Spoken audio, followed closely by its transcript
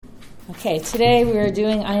Okay, today we are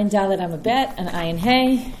doing Ayin Dalet Amabet and Ayin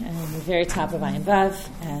Hey, and the very top of Ayin Vav,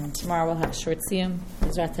 and tomorrow we'll have a short siyum,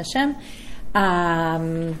 Bezrat Hashem.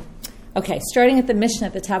 Okay, starting at the Mishnah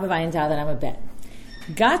at the top of Ayin Dalet Amabet.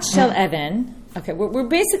 Gat Shel Even. Okay, we're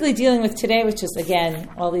basically dealing with today, which is, again,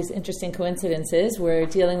 all these interesting coincidences. We're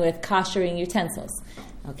dealing with kashering utensils.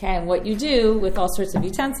 Okay, and what you do with all sorts of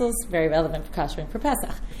utensils, very relevant for kashering for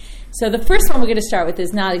Pesach. So the first one we're going to start with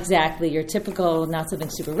is not exactly your typical, not something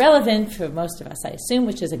super relevant for most of us, I assume,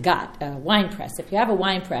 which is a wine press. If you have a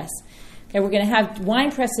wine press, okay, we're going to have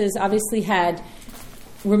wine presses obviously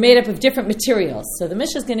were made up of different materials. So the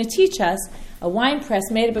Mishnah is going to teach us a wine press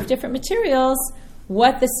made up of different materials,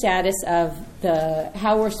 what the status of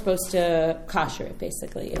how we're supposed to kasher it,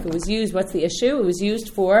 basically. If it was used, what's the issue? It was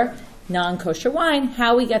used for non-kosher wine,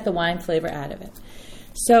 how we get the wine flavor out of it.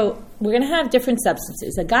 So we're going to have different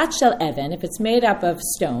substances. A gat shel even, if it's made up of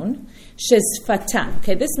stone, shizfatan.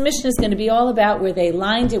 Okay, this Mishnah is going to be all about where they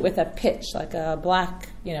lined it with a pitch, like a black,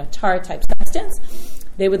 tar type substance.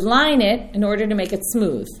 They would line it in order to make it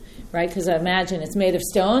smooth, right? Because I imagine it's made of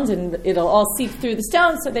stones and it'll all seep through the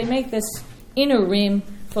stones, so they make this inner rim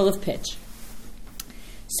full of pitch.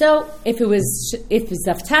 So if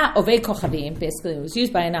zafta ove kochavim, basically it was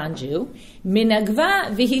used by a non-Jew,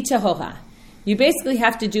 minagva vihi tahora. You basically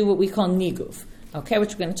have to do what we call niguv, okay,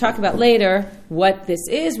 which we're going to talk about later, what this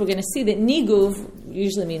is. We're going to see that niguv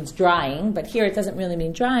usually means drying, but here it doesn't really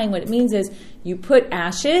mean drying. What it means is you put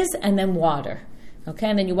ashes and then water, okay,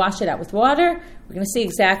 and then you wash it out with water. We're going to see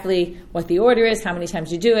exactly what the order is, how many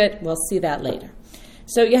times you do it. We'll see that later.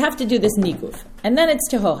 So you have to do this niguv, and then it's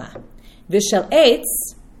tehora. V'shel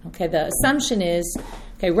eitz, okay, the assumption is,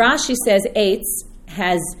 okay, Rashi says eitz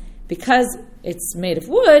because it's made of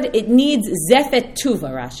wood, it needs zefet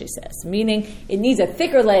tuva, Rashi says, meaning it needs a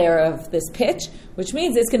thicker layer of this pitch, which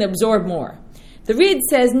means it's going to absorb more. The Reed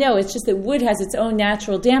says, no, it's just that wood has its own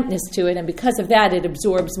natural dampness to it, and because of that, it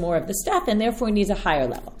absorbs more of the stuff, and therefore needs a higher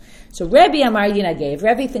level. So Rebbe Amar Yinagev,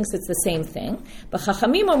 Rebbe thinks it's the same thing, but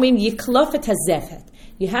Chachamim omrim yiklofet hazefet.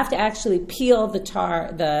 You have to actually peel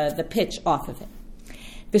the pitch off of it.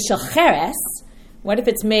 B'shel cheres, what if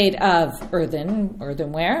it's made of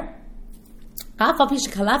earthenware?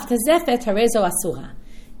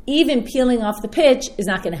 Even peeling off the pitch is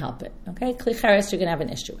not going to help it. Okay, kli cheres you're going to have an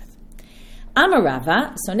issue with. Amar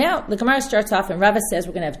Rava. So now the Gemara starts off, and Rava says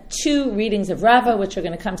we're going to have two readings of Rava, which are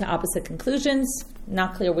going to come to opposite conclusions.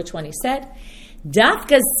 Not clear which one he said.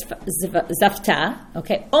 Dafka zafta,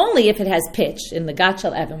 okay, only if it has pitch in the gat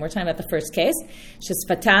shel even. We're talking about the first case,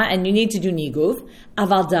 shesfata, and you need to do niguv.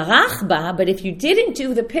 Aval darachba, but if you didn't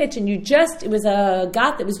do the pitch and it was a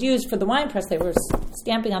gat that was used for the wine press, they were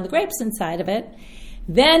stamping on the grapes inside of it,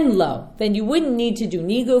 then you wouldn't need to do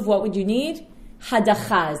niguv. What would you need?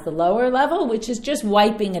 Hadacha is the lower level, which is just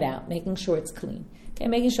wiping it out, making sure it's clean. Okay,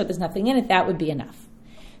 making sure there's nothing in it, that would be enough.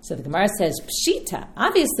 So the Gemara says, Pshita.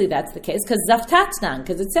 Obviously that's the case, because Zaftatnan,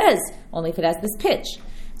 because it says only if it has this pitch.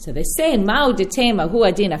 So they say, Ma'u detema hu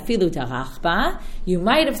adin afilu darachba. You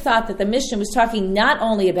might have thought that the Mishnah was talking not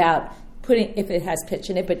only about putting if it has pitch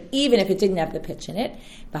in it, but even if it didn't have the pitch in it.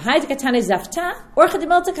 B'hayt katane zafta, or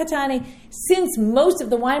chadimilta katane. Since most of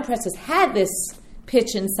the wine presses had this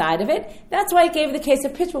pitch inside of it, that's why it gave the case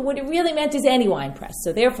of pitch, but what it really meant is any wine press.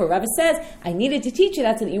 So therefore, Rava says, I needed to teach you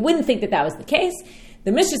that so that you wouldn't think that was the case.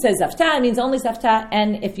 The Mishnah says zafta, it means only zafta,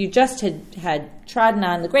 and if you just had trodden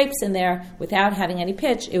on the grapes in there without having any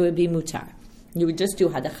pitch, it would be mutar. You would just do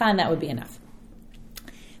hadacha, and that would be enough.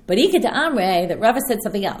 But Ika de Amre, that Rava said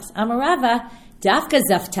something else. Amar Rava, dafka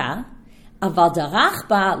zafta, aval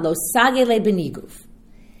darachba lo sagele beniguv.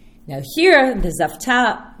 Now here, the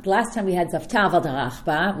zafta, last time we had zafta aval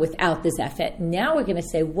darachba without the zefet. Now we're going to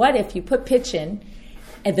say, what if you put pitch in,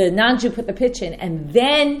 and the non-Jew put the pitch in, and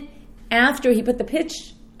then after he put the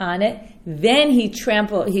pitch on it, then he's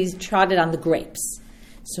trod it on the grapes.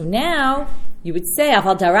 So now you would say,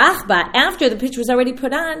 aval darachba, after the pitch was already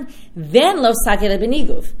put on, then lo sagele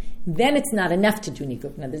beniguv. Then it's not enough to do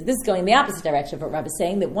niguv. Now this is going the opposite direction of what Rabbi is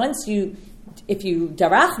saying, that if you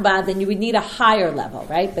darachba, then you would need a higher level,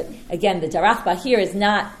 right? But again, the darachba here is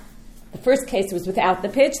not, the first case was without the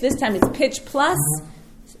pitch, this time it's pitch plus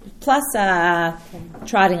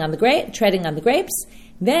treading on the grapes.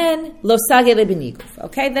 Then lo sagele beniguv.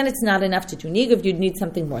 Okay, then it's not enough to do niguv. You'd need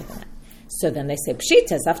something more than that. So then they say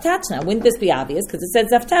pshita zaftatna. Wouldn't this be obvious? Because it said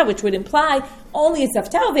zafta, which would imply only it's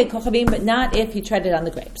zafta ove kochavim, but not if he treaded on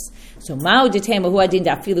the grapes. So ma'u detema hu adin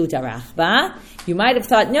dafilu darachba. You might have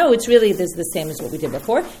thought, no, it's really this is the same as what we did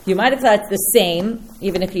before. You might have thought it's the same,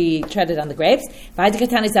 even if he treaded on the grapes. And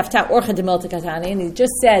he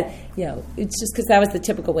just said, it's just because that was the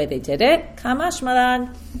typical way they did it.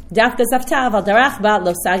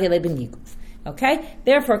 Okay?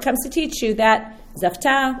 Therefore, it comes to teach you that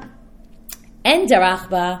zafta and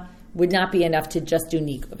darachba would not be enough to just do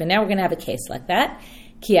niguv. And now we're going to have a case like that.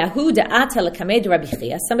 Somebody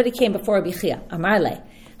came before Rabbi Chia. Amar le,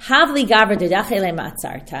 havli gaver dedachele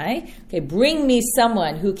matzartai. Okay, bring me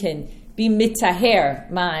someone who can be mitaher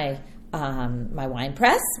my wine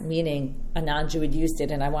press, meaning a non-Jew had used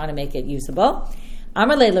it and I want to make it usable.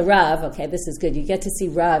 Amar le Rav. Okay, this is good. You get to see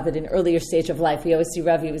Rav at an earlier stage of life. We always see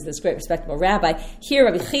Rav. He was this great, respectable rabbi. Here,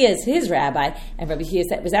 Rabbi Chia is his rabbi, and Rabbi Chia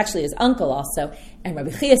was actually his uncle also. And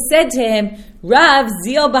Rabbi Chia said to him, Rav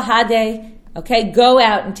zil bahade. Okay, go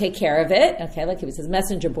out and take care of it. Okay, like he was his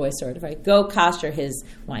messenger boy, sort of, right? Go kasher his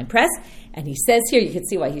wine press. And he says here, you can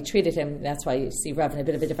see why he treated him. That's why you see Rav in a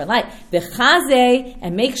bit of a different light. V'chazeh,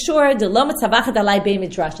 and make sure they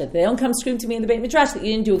don't come scream to me in the Beit Midrash that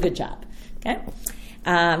you didn't do a good job. Okay,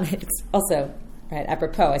 it's also right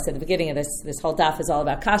apropos. I said at the beginning of this whole daf is all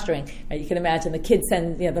about kashering. Right? You can imagine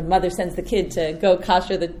the mother sends the kid to go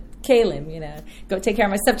kasher the kalim, go take care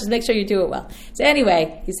of my stuff, just make sure you do it well. So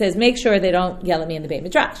anyway, he says, make sure they don't yell at me in the Beit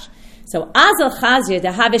Midrash. So Azal Chazir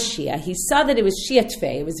Dahavashia, he saw that it was Shia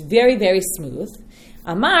Tfei, it was very, very smooth.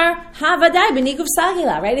 Amar Havadai Beniguv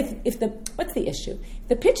Sagila, right? What's the issue? If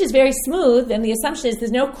the pitch is very smooth, then the assumption is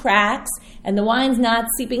there's no cracks and the wine's not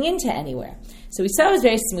seeping into anywhere. So he saw it was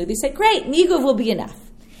very smooth. He said, great, Niguv will be enough.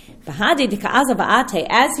 As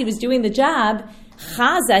he was doing the job,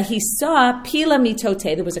 Chaza, he saw pila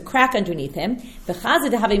mitote, there was a crack underneath him. The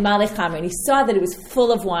Chaza to have a malech chamer, and he saw that it was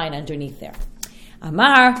full of wine underneath there.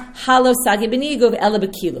 Amar halo sagi beniguv ela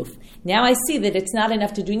bekiluf. Now I see that it's not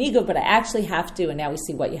enough to do niguv, but I actually have to, and now we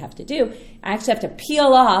see what you have to do. I actually have to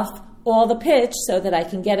peel off all the pitch so that I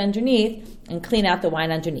can get underneath and clean out the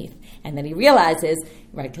wine underneath. And then he realizes,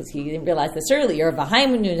 right, because he didn't realize this earlier, and this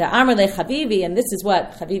is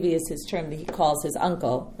what, Chavivi is his term that he calls his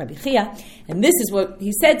uncle, Rabbi Chia, and this is what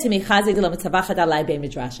he said to me, and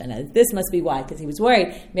this must be why, because he was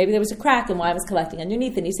worried, maybe there was a crack and wine was collecting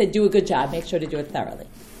underneath, and he said, do a good job, make sure to do it thoroughly.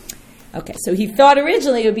 Okay, so he thought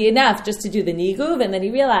originally it would be enough just to do the niguv, and then he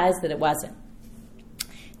realized that it wasn't.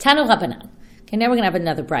 Tanu Rabbanan. Okay, now we're going to have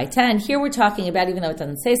another braita, and here we're talking about, even though it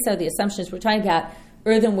doesn't say so, the assumption is we're talking about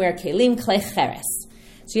earthenware kelim klei cheres.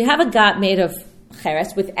 So you have a gat made of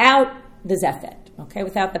cheres without the zefet, okay,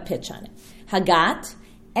 without the pitch on it. Hagat,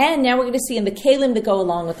 and now we're going to see in the kelim that go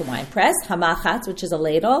along with the wine press, hamachatz, which is a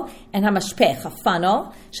ladle, and hamashpech, a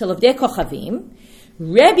funnel, shalovdei kochavim.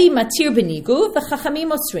 Rebbe matir beniguv,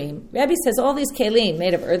 v'chachamim osrim. Rebbe says all these kelim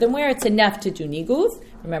made of earthenware, it's enough to do niguv,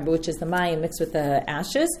 remember, which is the mayim mixed with the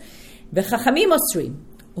ashes. V'chachamim osrim.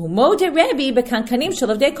 Umode Rebbe bekankanim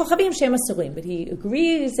shalovdei kochavim shem asurim. But he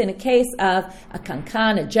agrees in a case of a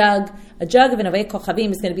kankan, a jug of an avei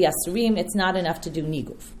kochavim is going to be asurim. It's not enough to do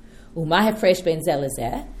niguv. Uma hefresh ben zel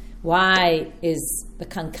lezeh. Why is the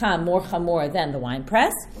kankan more chamor than the wine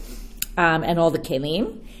press and all the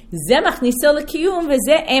kelim? Zeh machniso lekiyum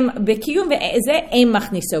v'zeh em bekiyum v'zeh em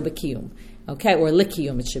machniso bekiyum. Okay, or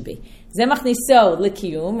likiyum it should be. Zemachniso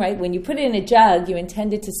likiyum, right? When you put it in a jug, you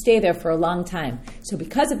intend it to stay there for a long time. So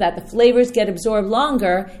because of that, the flavors get absorbed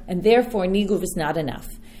longer, and therefore niguv is not enough.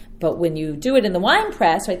 But when you do it in the wine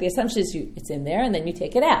press, right, the assumption is it's in there, and then you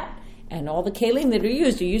take it out. And all the kelim that are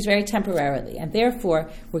used very temporarily. And therefore,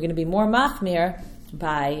 we're going to be more machmir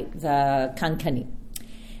by the kankanim.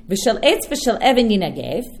 V'shel eitz v'shel even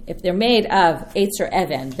yinagev. If they're made of eitz or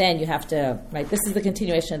even, then you have to, right, this is the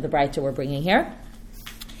continuation of the braita we're bringing here.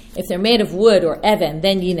 If they're made of wood or even,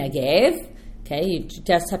 then yinagev. Okay, you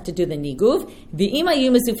just have to do the niguv. V'ima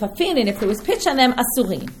yumazufafin, and if there was pitch on them,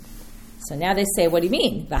 asurim. So now they say, what do you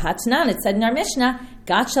mean? V'hatnan, it said in our Mishnah,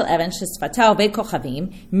 gat shel even shesfatao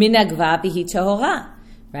ve'kochavim minagva v'hi tehora.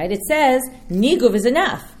 Right, it says, niguv is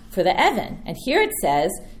enough for the even. And here it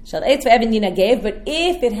says, shel eitz ve'even yinagev, but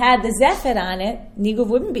if it had the zefet on it, niguv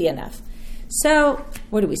wouldn't be enough. So,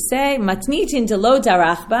 what do we say? Matnitin de lo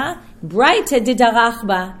darachba, braita de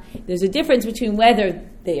darachba. There's a difference between whether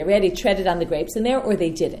they already treaded on the grapes in there or they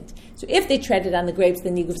didn't. So if they treaded on the grapes,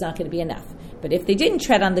 then niguv's not going to be enough. But if they didn't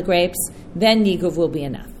tread on the grapes, then niguv will be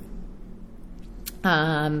enough.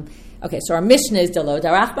 Okay, so our Mishnah is de lo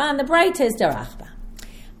darachba, and the braita is darachba.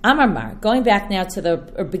 Amar Mar, going back now to the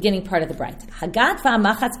beginning part of the braita. Hagat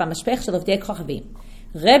va'amachatz va'mashpech shalovdei kochavim.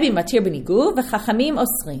 Rebbe matir b'niguv v'chachamim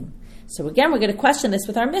osrim. So again, we're going to question this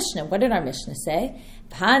with our Mishnah. What did our Mishnah say?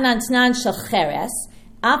 V'hanantnan shel cheres,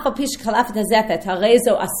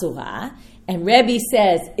 And Rebbe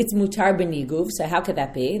says it's mutar beniguv. So how could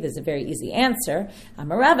that be? There's a very easy answer.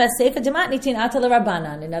 Amarava seifa demat nitin ata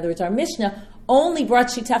l'Rabbanan. In other words, our Mishnah only brought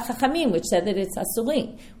shita chachamim, which said that it's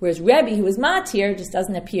asurin, whereas Rebbe, who was matir, just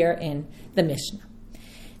doesn't appear in the Mishnah.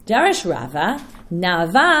 Darish Rava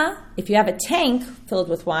nava. If you have a tank filled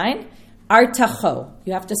with wine, artacho,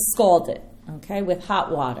 you have to scald it, okay, with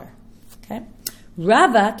hot water. Okay.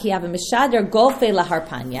 Rava ki have a mishader golfe la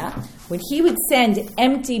harpanya. When he would send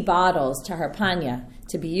empty bottles to harpanya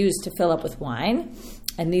to be used to fill up with wine,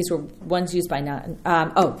 and these were ones used by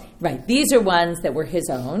these are ones that were his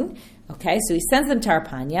own. Okay, so he sends them to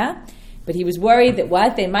harpanya, but he was worried that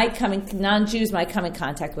non-Jews might come in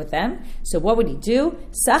contact with them. So what would he do?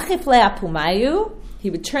 Sachif le'apumayu. He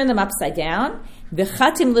would turn them upside down.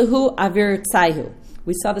 V'chatim lehu avir tzayu.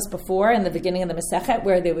 We saw this before in the beginning of the Masechet,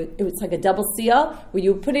 where it was like a double seal, where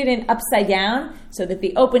you would put it in upside down so that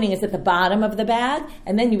the opening is at the bottom of the bag,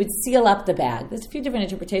 and then you would seal up the bag. There's a few different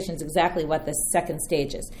interpretations exactly what the second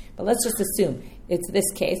stage is. But let's just assume it's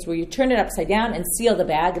this case, where you turn it upside down and seal the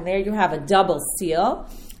bag, and there you have a double seal,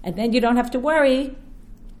 and then you don't have to worry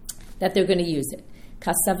that they're going to use it.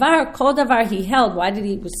 Kasavar, kol davar, he held. Why did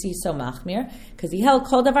he see so machmir? Because he held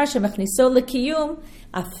kol davar shemachniso lekiyum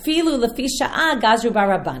afilu lefi sha'a gazru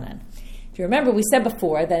barabanan. If you remember, we said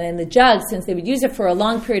before that in the jug, since they would use it for a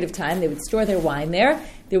long period of time, they would store their wine there.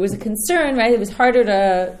 There was a concern, right? It was harder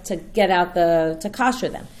to get out to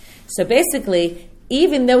kasher them. So basically,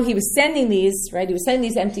 even though he was sending these, right, he was sending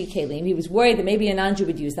these empty kelim, he was worried that maybe a non-Jew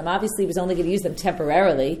would use them. Obviously, he was only going to use them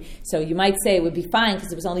temporarily, so you might say it would be fine because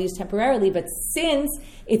it was only used temporarily, but since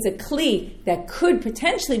it's a kli that could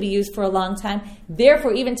potentially be used for a long time,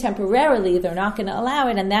 therefore, even temporarily, they're not going to allow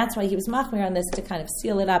it, and that's why he was machmir on this, to kind of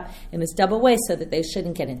seal it up in this double way so that they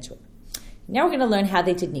shouldn't get into it. Now we're going to learn how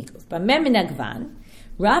they did nikuv. B'mem minagvan,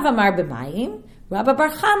 Rav amar b'mayim, Rabba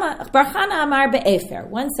Barchana amar be'efer.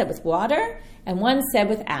 One said with water, and one said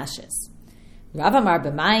with ashes. Rav amar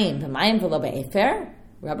b'mayim v'lo be'efer.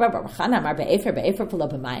 Rabba Barchana amar be'efer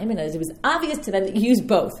v'lo b'mayim. And it was obvious to them that you use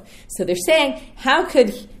both. So they're saying, how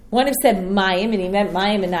could one have said mayim, and he meant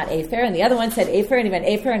mayim and not efer, and the other one said efer, and he meant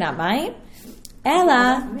efer and not mayim?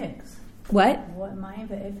 Ella. Mix. What? What mayim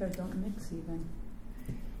and efer don't mix even.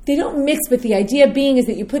 They don't mix, but the idea being is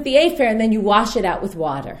that you put the efer and then you wash it out with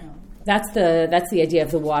water. No. That's the idea of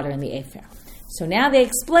the water and the efer. So now they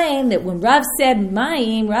explain that when Rav said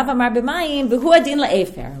mayim, Rav amar b'mayim, v'hu adin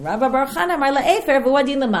la'efer. Rav Barchana amar la'efer, v'hu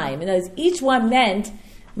adin la'mayim. In other words, each one meant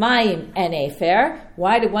mayim and efer.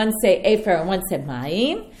 Why did one say efer and one said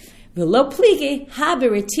mayim? V'lo pligi ha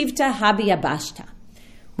b'retivta ha b'yabashta.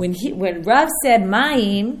 When Rav said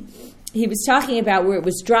mayim, he was talking about where it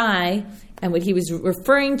was dry, and what he was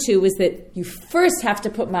referring to was that you first have to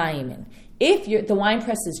put mayim in. If the wine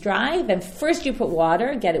press is dry, then first you put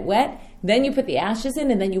water, get it wet, then you put the ashes in,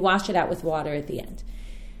 and then you wash it out with water at the end.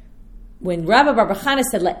 When Rabbi Bar Bachana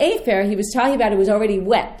said la'efer, he was talking about it was already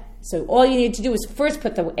wet. So all you need to do is first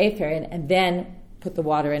put the efer in, and then put the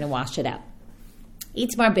water in and wash it out.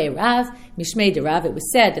 Itmar be Rav, Mishmei de Rav, it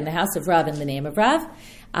was said in the house of Rav in the name of Rav.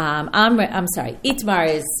 Itmar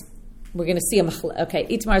is, we're going to see a machlok. Okay,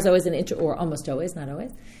 Itmar is always an intro, or almost always, not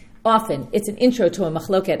always. Often, it's an intro to a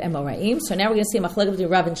machloket Emoraim. So now we're going to see a machloket between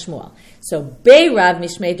Rav and Shmuel. So, Bei Rav,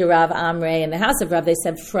 Mishmei de Rav, Amrei, in the house of Rav, they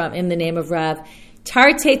said in the name of Rav,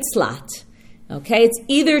 Tarte Tzlat. Okay, it's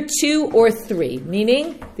either 2 or 3,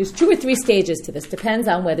 meaning there's 2 or 3 stages to this. Depends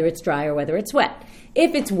on whether it's dry or whether it's wet.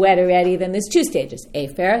 If it's wet already, then there's 2 stages.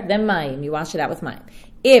 Efer, then Mayim. You wash it out with Mayim.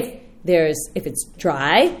 If it's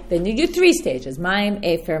dry, then you do 3 stages. Mayim,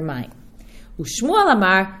 Efer, Mayim. Ushmuel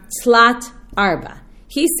Amar, Tzlat Arba.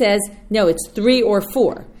 He says, no, it's 3 or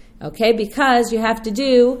 4, okay? Because you have to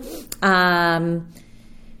do,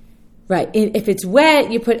 if it's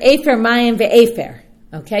wet, you put efer, mayim, ve'efer,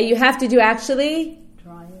 okay? You have to do actually,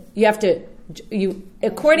 dry it. You have to,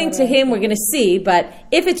 according to him, we're going to see, but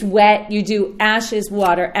if it's wet, you do ashes,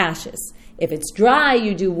 water, ashes. If it's dry,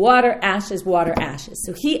 you do water, ashes, water, ashes.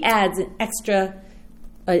 So he adds an extra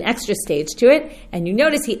stage to it, and you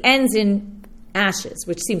notice he ends in ashes,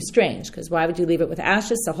 which seems strange, because why would you leave it with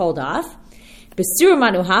ashes? So hold off. So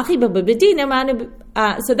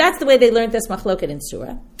that's the way they learned this machloket in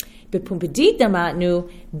Surah. Beirav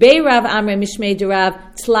Amre Mishmei Derav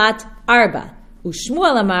Tlat Arba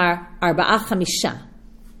Ushmuel Amar Arba'a Chamisha.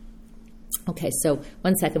 Okay, so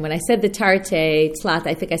 1 second. When I said the Tarte Tlat,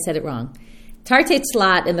 I think I said it wrong. Tarte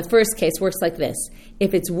Tlat in the first case works like this.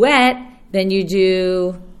 If it's wet, then you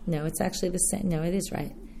do... No, it's actually the same. No, it is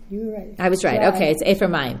right. You were right. I was right. Okay, it's Efer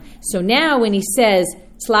Mayim. So now when he says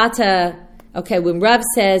Tlata, okay, when Rav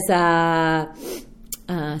says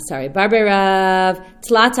Barber Rav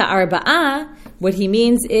Tlata Arba'a, what he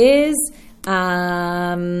means is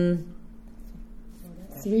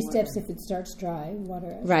 3 steps if it starts dry,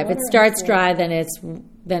 water. Right, if it starts dry, then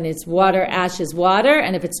it's water, ashes, water,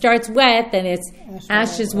 and if it starts wet, then it's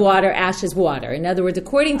ashes, water, ashes, water. In other words,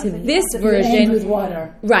 according to this version, you end with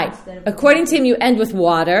water. Right. According to him, you end with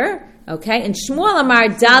water. Okay, and Shmuel Amar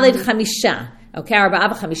Dalid Chamisha. Okay,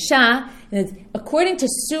 Arba'a Chamisha. And according to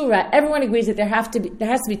Surah, everyone agrees that there has to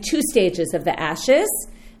be 2 stages of the ashes.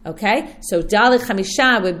 Okay, so Dalid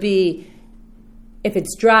Chamisha would be if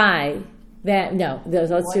it's dry. Then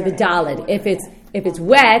let's do the Dalid. If it's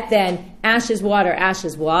wet, then ashes, water,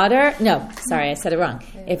 ashes, water. No, sorry, I said it wrong.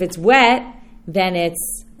 If it's wet, then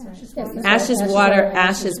it's ashes, water,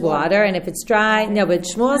 ashes, water. And if it's dry, no, but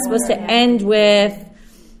Shmuel is supposed to end with.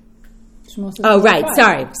 Oh, right.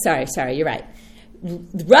 Sorry. You're right.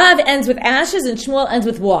 Rav ends with ashes and Shmuel ends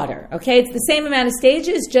with water. Okay, it's the same amount of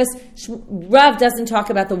stages, just Rav doesn't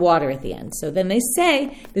talk about the water at the end. So then they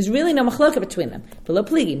say there's really no machloka between them.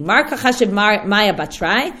 Mar kachashiv maya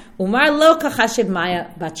batrai, umar lo kachashiv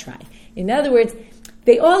maya batrai. In other words,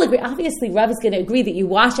 they all agree. Obviously, Rav is going to agree that you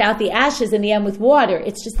wash out the ashes in the end with water.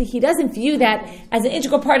 It's just that he doesn't view that as an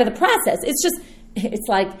integral part of the process. It's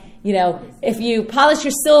like, if you polish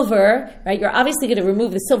your silver, right, you're obviously going to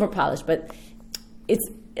remove the silver polish, but it's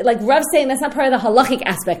like Rav saying that's not part of the halachic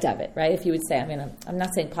aspect of it, right? If you would say, I'm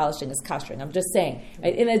not saying polishing is kashering. I'm just saying,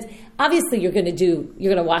 right? And it's, obviously, you're going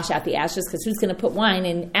to wash out the ashes because who's going to put wine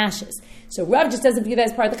in ashes? So Rav just doesn't view that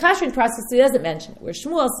as part of the kashering process, so he doesn't mention it. Where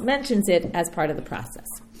Shmuel mentions it as part of the process.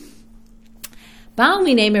 Ba'al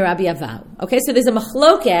minei Rabbi Avau. Okay, so there's a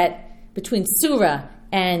machloket between Surah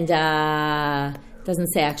and.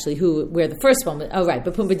 Doesn't say actually where the first one was. Oh, right.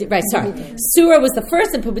 But right, sorry. Surah was the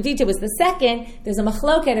first and Pumbedita was the second. There's a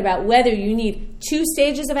machloket about whether you need 2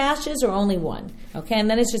 stages of ashes or only 1. Okay, and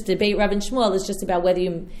then it's just debate. Rav and Shmuel is just about whether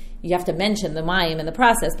you have to mention the mayim in the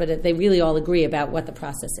process, but they really all agree about what the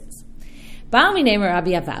process is. Ba'al minei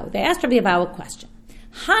Rabbi Avau. They asked Rabbi Avau a question.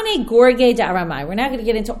 Hane gorge da'aramai. We're now going to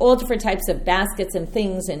get into all different types of baskets and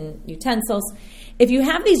things and utensils. If you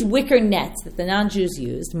have these wicker nets that the non-Jews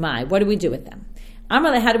used, what do we do with them?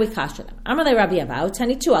 Amarle, how do we kasher them? Amarle Rabbi Avau,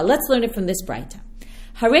 Tanitua. Let's learn it from this braita.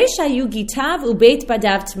 Haresha yu gitav ubeit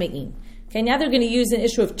badav tmein. Okay, now they're going to use an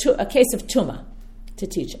issue of a case of tuma to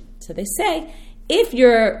teach it. So they say, if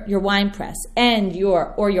your wine press and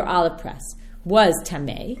your olive press was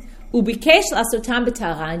tamei, ubikesh lasotam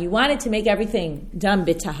b'tahara, and you wanted to make everything done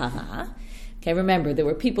b'tahara. Okay, remember there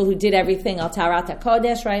were people who did everything al taharat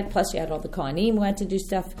hakodesh, right? Plus you had all the kohanim who had to do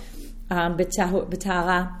stuff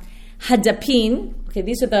b'tahara. Hadapin, okay,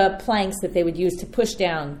 these are the planks that they would use to push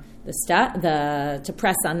down to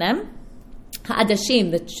press on them. Hadashim,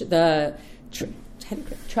 the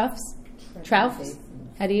troughs?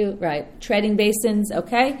 Treading basins,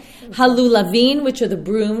 okay. Halulavin, which are the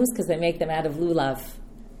brooms, because they make them out of lulav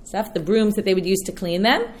stuff, the brooms that they would use to clean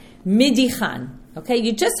them. Midichan, okay,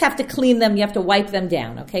 you just have to clean them, you have to wipe them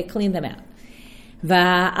down, okay, clean them out.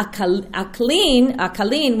 Akalin,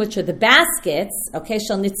 which are the baskets, okay,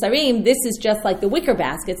 shel nitzarim, this is just like the wicker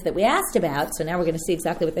baskets that we asked about, so now we're going to see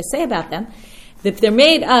exactly what they say about them. If they're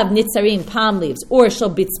made of nitzarim, palm leaves, or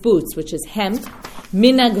shel bitzbutz, which is hemp,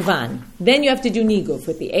 minagvan, then you have to do niguf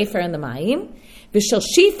with the afer and the mayim. V'shel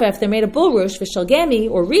shifa, if they're made of bulrush, v'shel gemi,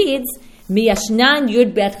 or reeds, miyashnan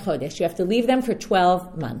yud bet chodesh, you have to leave them for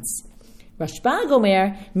 12 months. Rashba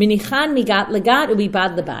gomer, minichan migat legat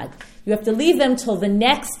ubibad lebad. You have to leave them till the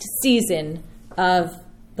next season of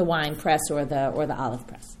the wine press or the olive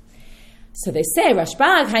press. So they say,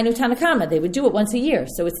 Rashbag, Hainu Tanakama, they would do it once a year.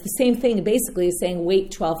 So it's the same thing, basically, as saying wait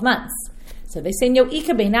 12 months. So they say, No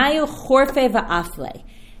ika beinayu chorfe va'afle.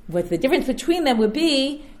 What the difference between them would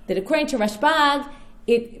be that according to Rashbag,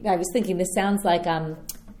 I was thinking this sounds like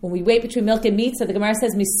when we wait between milk and meat, so the Gemara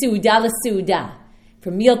says, Misuda l'suda.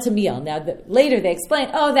 From meal to meal. Now, later they explain,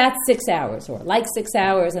 that's 6 hours, or like 6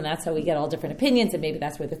 hours, and that's how we get all different opinions, and maybe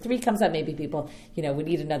that's where the 3 comes up. Maybe people, would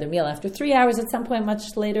eat another meal after 3 hours at some point,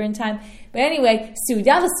 much later in time. But anyway,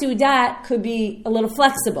 suda could be a little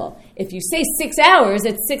flexible. If you say 6 hours,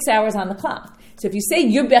 it's 6 hours on the clock. So if you say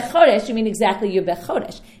Yud Bechodesh, you mean exactly Yud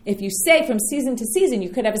Bechodesh. If you say from season to season, you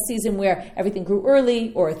could have a season where everything grew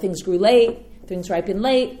early, or things grew late, things ripen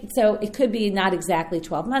late, so it could be not exactly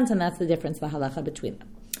 12 months, and that's the difference, the halacha between them.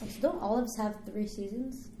 So don't olives have 3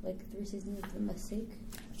 seasons? Like 3 seasons of the mistake?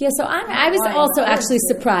 Yeah, so I was also actually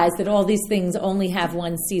surprised that all these things only have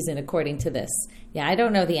 1 season according to this. Yeah, I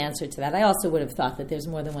don't know the answer to that. I also would have thought that there's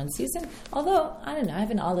more than 1 season, although, I don't know, I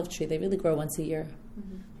have an olive tree. They really grow once a year.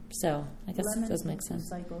 Mm-hmm. So I guess it does make sense.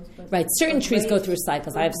 Cycles, Right, certain trees go through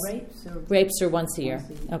cycles. I have grapes are once a year. Once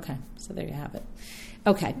a year. Okay, so there you have it.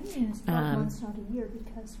 Okay. Yeah, it's 12 months, not a year,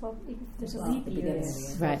 because if there's a leap year.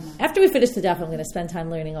 Right. After we finish the daf, I'm going to spend time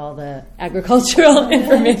learning all the agricultural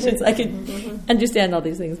information so I can understand all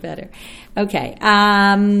these things better. Okay.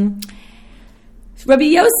 Rabbi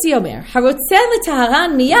Yossi Omer, Harotzeh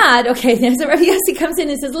l'taharan miyad. Okay, so Rabbi Yossi comes in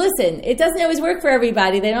and says, listen, it doesn't always work for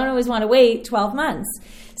everybody. They don't always want to wait 12 months.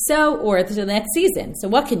 So, or to the next season. So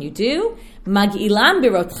what can you do? Mag'ilam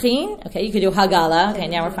birotchin. Okay, you could do hagala. Okay,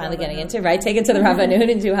 now we're finally getting into it, right? Take it to the Rabbanun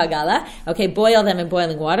and do hagala. Okay, boil them in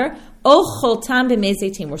boiling water. O choltam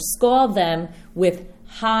b'mezeitim, or scald them with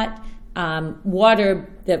hot water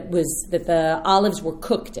that the olives were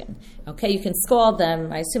cooked in. Okay, you can scald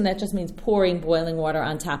them. I assume that just means pouring boiling water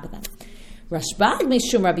on top of them. Rashbag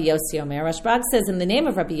mishum Rabbi Yossi Omer. Rashbag says in the name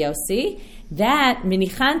of Rabbi Yossi that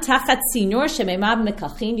minichan tachat sinor shememab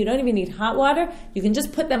mekachin. You don't even need hot water. You can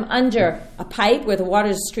just put them under a pipe where the water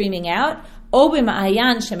is streaming out. O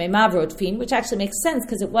b'ma'ayan shememab rodfin, which actually makes sense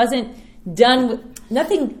because it wasn't done with,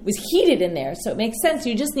 nothing was heated in there, so it makes sense.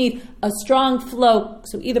 You just need a strong flow.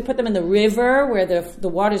 So either put them in the river where the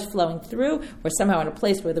water is flowing through, or somehow in a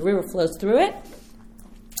place where the river flows through it.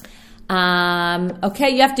 Okay,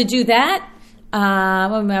 you have to do that. I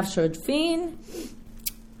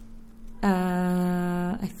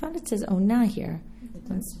thought it says ona here.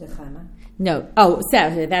 No. Oh,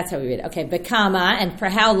 so that's how we read it. Okay, bekama, and for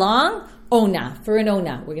how long? Ona, for an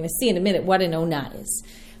ona. We're going to see in a minute what an ona is.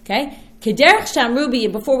 Okay? Kederach shamrubi,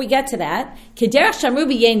 before we get to that, Kederach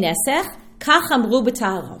shamrubi ye nesech, kach amru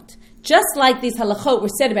b'taharot. Just like these halachot were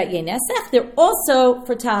said about ye nesech, they're also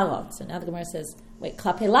for taharot. So now the Gemara says, wait,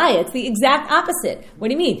 klape laya, it's the exact opposite. What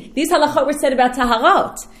do you mean? These halachot were said about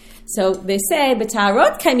taharot. So they say,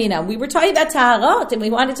 b'taharot kaimina, we were talking about taharot, and we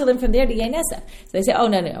wanted to learn from there to ye nesech. So they say, oh,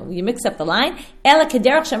 no, you mix up the line. Ela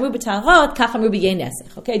kederach shamru b'taharot, kach amru b'ye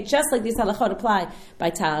nesech. Okay, just like these halachot apply by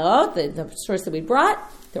taharot, the source that we brought,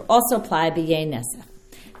 they're also applied b'ye nesech.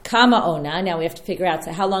 Kama ona, now we have to figure out,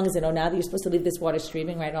 so how long is an ona that you're supposed to leave this water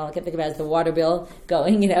streaming, right? All I can think about is the water bill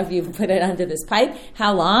going, if you put it under this pipe.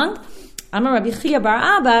 How long? Amar Rabbi Chia bar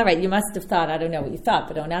Abba, right, you must have thought, I don't know what you thought,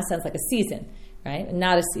 but ona sounds like a season, right?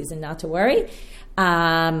 Not a season, not to worry.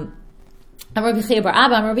 Amar Rabbi Chia bar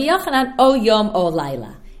Abba, Amar Rabbi Yochanan, o yom o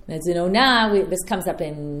laila. And it's an ona, this comes up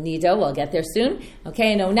in Nido, we'll get there soon.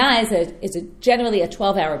 Okay, an ona is generally a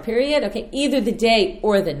 12-hour period, okay, either the day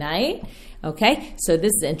or the night. Okay, so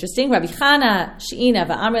this is interesting. Rabbi Chana She'ina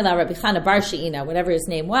va'amrila Rabbi Chana bar She'ina, whatever his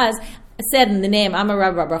name was, said in the name Amar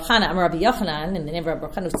Rabbi Chana, Amar Rabbi Yochanan, in the name of Rabbi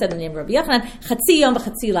Chana, said in the name of Rabbi Yochanan, Chatzi yom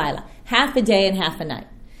v'chatzi laila, half a day and half a night.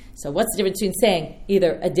 So what's the difference between saying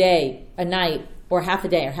either a day, a night, or half a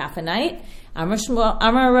day or half a night? Amar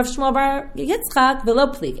Rav Shmuel bar Yitzchak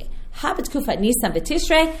v'lo plige. Ha b'tkufat Nisan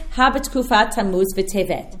v'Tishrei, ha b'tkufat Tammuz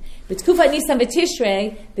v'Tevet. B'tkufat Nisan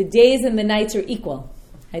v'Tishrei, the days and the nights are equal.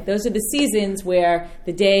 Right? Those are the seasons where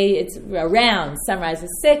the day, it's around, sunrise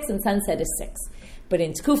is 6 and sunset is 6. But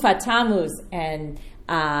in Tkufat Tammuz and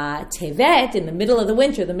Tevet, in the middle of the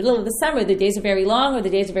winter, the middle of the summer, the days are very long or the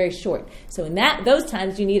days are very short. So in those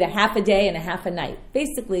times, you need a half a day and a half a night.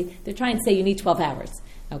 Basically, they're trying to say you need 12 hours.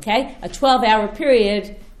 Okay? A 12-hour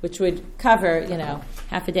period, which would cover,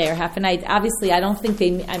 half a day or half a night. Obviously, I don't think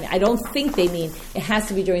they mean it has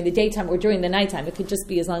to be during the daytime or during the nighttime. It could just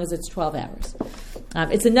be as long as it's 12 hours.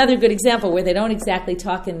 It's another good example where they don't exactly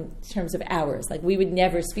talk in terms of hours. Like we would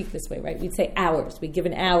never speak this way, right? We'd say hours. We'd give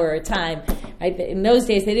an hour or a time. Right? In those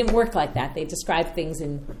days, they didn't work like that. They described things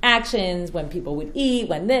in actions, when people would eat,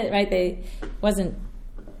 when this, right? They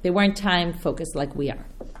weren't time focused like we are.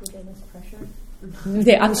 Were they less pressured?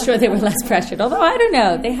 I'm sure they were less pressured. Although I don't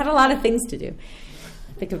know, they had a lot of things to do.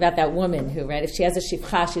 Think about that woman who, right, if she has a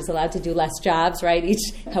shifcha, she's allowed to do less jobs, right?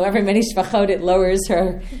 However many shvachot, it lowers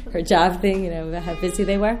her job thing, how busy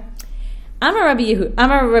they were. Amar Rabbi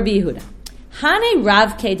Yehuda. Hane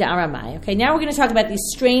Ravke da Aramai. Okay, now we're going to talk about these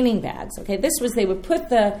straining bags. Okay, they would put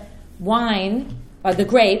the wine, or the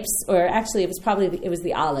grapes, or actually it was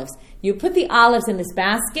the olives. You put the olives in this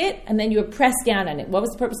basket, and then you would press down on it. What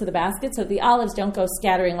was the purpose of the basket? So the olives don't go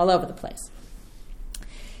scattering all over the place.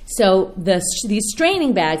 So these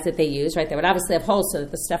straining bags that they use, right, they would obviously have holes so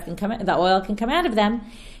that the oil can come out of them.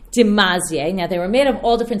 Dimazye, now they were made of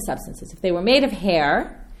all different substances. If they were made of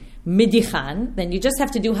hair, midichan, then you just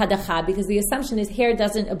have to do hadacha because the assumption is hair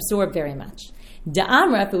doesn't absorb very much.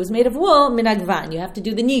 Da'amra, if it was made of wool, minagvan, you have to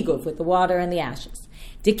do the niguv with the water and the ashes.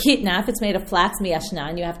 Dekitna, if it's made of flax,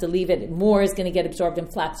 miyashnan, you have to leave it. More is going to get absorbed in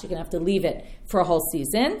flax. You're going to have to leave it for a whole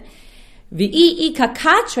season. V'i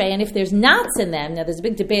kakatre, and if there's knots in them, now there's a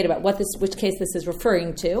big debate about which case this is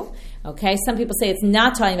referring to. Okay, some people say it's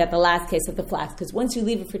not talking about the last case of the flax, because once you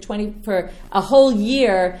leave it for a whole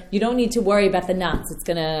year, you don't need to worry about the knots. It's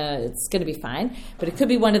gonna be fine. But it could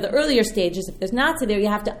be one of the earlier stages. If there's knots in there, you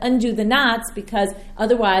have to undo the knots, because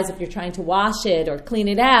otherwise, if you're trying to wash it or clean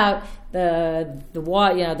it out,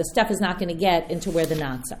 the stuff is not going to get into where the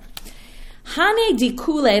knots are. Hane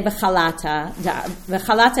dikule v'chalata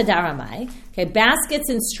daramai. Okay, baskets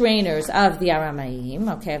and strainers of the Aramayim.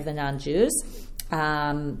 Okay, of the non-Jews.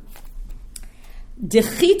 Dechite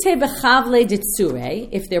bechavle ditsure.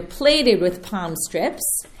 If they're plated with palm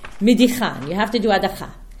strips, midichan. You have to do adacha.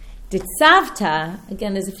 Ditzavta,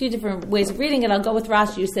 again, there's a few different ways of reading it. I'll go with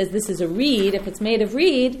Rashi, who says this is a reed. If it's made of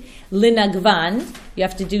reed, linagvan, you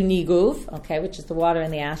have to do niguv, okay, which is the water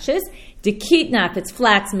and the ashes. Dikitna, if it's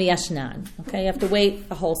flax, miyashnan, okay, you have to wait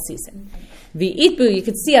a whole season. V'itbu, you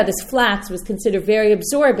could see how this flax was considered very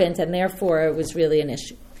absorbent, and therefore it was really an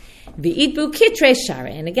issue. V'itbu kitre share,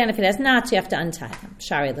 and again, if it has knots, you have to untie them.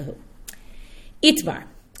 Share lahu. Itmar.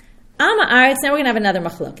 Ama aretz, now we're going to have another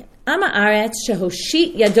machloket. Ama aretz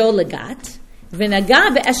shehoshit yado legat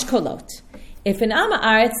v'naga be'eshkolot. If an ama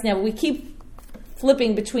aretz, now we keep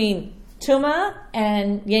flipping between tuma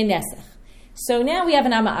and yenesach. So now we have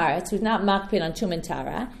an ama aretz who's not makpid on tum and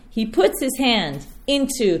tara. He puts his hand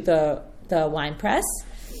into the wine press,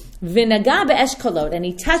 v'naga be'eshkolot, and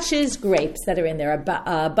he touches grapes that are in there,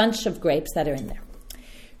 a bunch of grapes that are in there.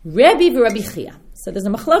 Rebbe v'Rabbi Chia. So there's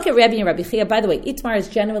a machloket Rebbe and Rabbi Chia. By the way, Itmar is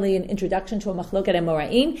generally an introduction to a machloket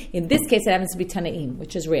Amoraim. In this case, it happens to be Tanaim,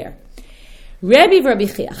 which is rare. Rebbe Rabbi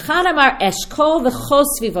Chia. Chanamar eshkol v'chos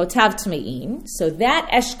vivotav tmeim. So that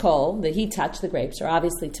eshkol that he touched, the grapes, are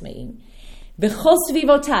obviously tmeim. V'chos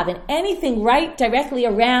vivotav, and anything right directly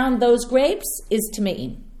around those grapes is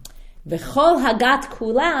tmeim. V'chol hagat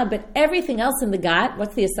kula, but everything else in the gat,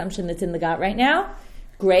 what's the assumption that's in the gat right now?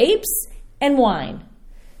 Grapes and wine.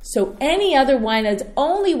 So any other wine, that's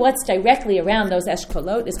only what's directly around those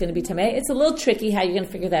eshkolot is going to be tameh. It's a little tricky how you're going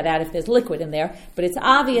to figure that out if there's liquid in there, but it's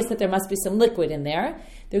obvious that there must be some liquid in there.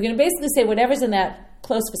 They're going to basically say whatever's in that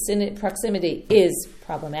close proximity is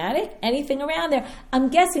problematic. Anything around there, I'm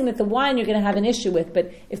guessing that the wine you're going to have an issue with,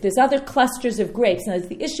 but if there's other clusters of grapes, now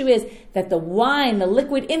the issue is that the wine, the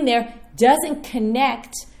liquid in there, doesn't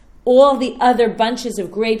connect all the other bunches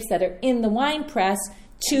of grapes that are in the wine press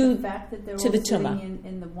to the fact that they're to all the tuma.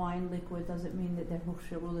 in the wine liquid doesn't mean that they're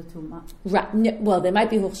huksharu l'tuma. Right. No, well, they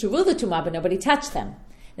might be huksharu l'tuma, but nobody touched them.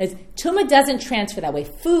 Tuma doesn't transfer that way.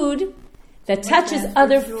 Food that touches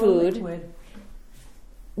other food.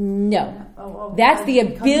 No. That's the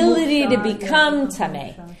ability to become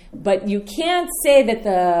tameh. But you can't say that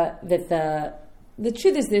the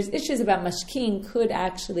truth is there's issues about mashkin could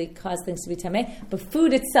actually cause things to be tameh, but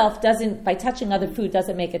food itself doesn't, by touching other food,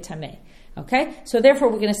 doesn't make it tameh. Okay? So therefore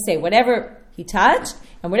we're going to say whatever he touched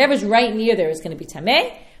and whatever's right near there is going to be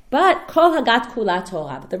tameh, but kol hagat kula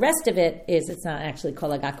Torah. But the rest of it is, it's not actually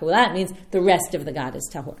kol hagat kula, it means the rest of the gat is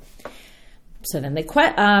tahor. So then they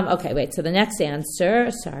so the next answer,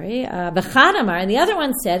 B'chadamar, and the other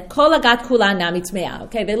one said, Kol hagat kula nami tmeah.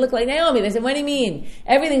 Okay, they look like Naomi. They said, what do you mean?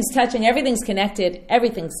 Everything's touching, everything's connected,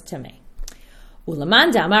 everything's tameh.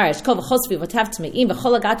 Ulamanda amar eshkol v'chos vivotav tmeim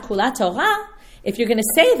v'chol hagat kula Torah. If you're going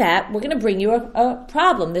to say that, we're going to bring you a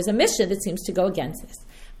problem. There's a mission that seems to go against this.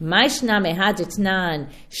 Maishna mehaditnan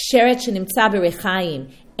sheret shenimtza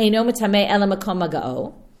b'rechaim eino metameh ela makom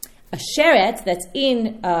magao. A sheret that's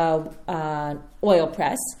in oil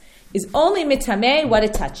press is only mitameh what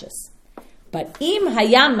it touches. But im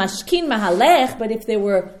hayam mashkin mahalech, but if there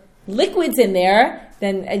were liquids in there,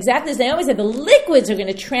 then exactly as Naomi said, the liquids are going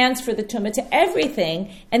to transfer the tumah to everything,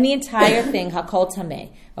 and the entire thing hakol tameh.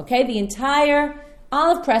 Okay, the entire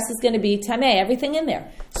olive press is going to be tameh, everything in there.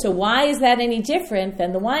 So why is that any different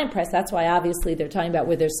than the wine press? That's why obviously they're talking about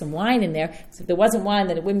where there's some wine in there. So if there wasn't wine,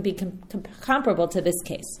 then it wouldn't be comparable to this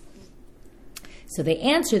case. So they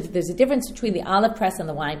answered that there's a difference between the olive press and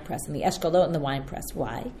the wine press, and the eshkolot and the wine press.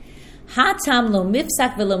 Why? Hatam lo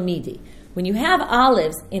mifsak velo midi. When you have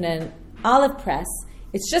olives in an olive press,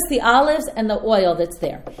 it's just the olives and the oil that's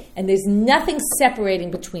there, and there's nothing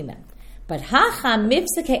separating between them. But hacha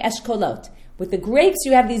mifsake eshkolot. With the grapes,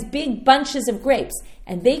 you have these big bunches of grapes,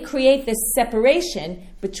 and they create this separation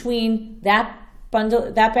between that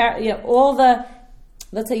bundle, all the.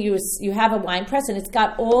 Let's say you have a wine press and it's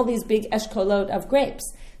got all these big eshkolot of grapes.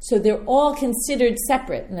 So they're all considered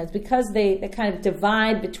separate. And that's because they kind of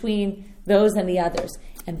divide between those and the others.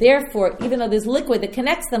 And therefore, even though there's liquid that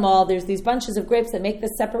connects them all, there's these bunches of grapes that make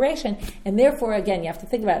this separation. And therefore, again, you have to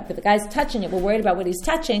think about it. If the guy's touching it, we're worried about what he's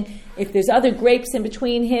touching. If there's other grapes in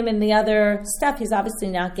between him and the other stuff, he's obviously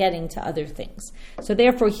not getting to other things. So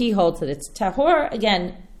therefore, he holds that it's tahor.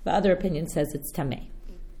 Again, the other opinion says it's tameh.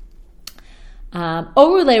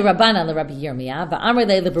 Orule Rabbanan le Rabbi Yirmiyah,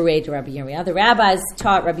 va'amrele lebered to Rabbi Yirmiyah. The rabbis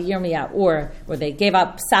taught Rabbi Yirmiyah, or they gave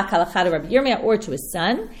up psak halacha to Rabbi Yirmiyah or to his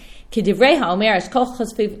son. Kidivrei ha'omer es kol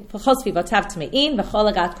chosfi votav tmein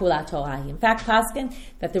v'chol agat kula Torah. In fact, paskin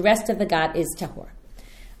that the rest of the gat is tahor.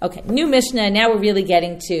 Okay, new Mishnah. Now we're really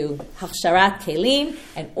getting to Hachsharat Kelim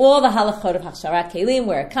and all the halachot of Hachsharat Kelim,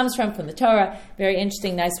 where it comes from the Torah. Very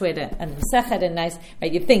interesting, nice way to, and Masechet, and nice,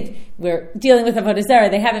 right? You'd think we're dealing with Avoda Zara.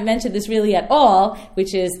 They haven't mentioned this really at all,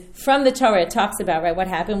 which is from the Torah. It talks about, right, what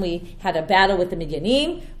happened. We had a battle with the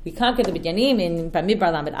Midyanim. We conquered the Midyanim in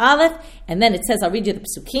Bamidbar Lamed Aleph, and then it says, I'll read you the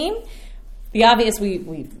Psukim. The obvious,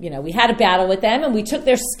 we had a battle with them, and we took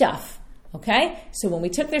their stuff. Okay? So when we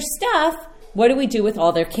took their stuff, what do we do with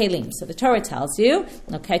all their kelim? So the Torah tells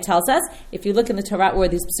us, if you look in the Torah where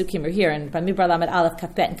these psukim are here, in Bamidbar Lamed Aleph,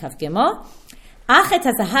 Kaf Bet, and Kaf Gimel, Achet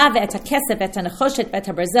hazahav ve'et ha'kesef ve'et ha'nechoshet ve'et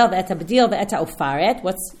ha'barzel ve'et ha'bedil ve'et ha'ofaret.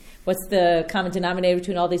 What's the common denominator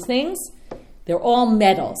between all these things? They're all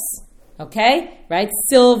metals, okay? Right?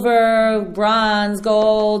 Silver, bronze,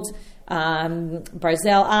 gold,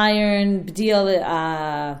 barzel, iron, bedil,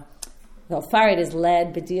 the ofaret is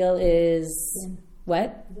lead, bedil is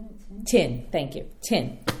what? Tin, thank you.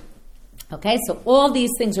 Tin. Okay, so all these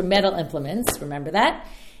things are metal implements, remember that?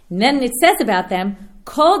 And then it says about them,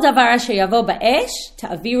 Kol davar asher yavo ba'esh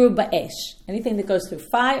ta'aviru ba'esh. Anything that goes through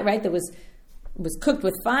fire, right, that was cooked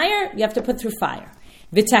with fire, you have to put through fire.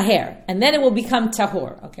 V'taher. And then it will become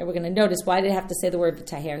tahor. Okay, we're going to notice why did it have to say the word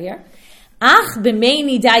v'taher here? Ach b'mei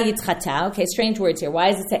nida yitchata. Okay, strange words here.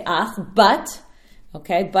 Why does it say ach? But...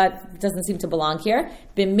 Okay, but it doesn't seem to belong here.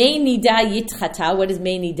 B'mei nida yitchata. What is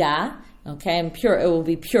mei nida? Okay, and pure. It will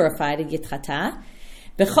be purified in yitchata.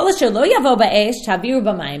 B'chol asher lo yavo ba'esh taviru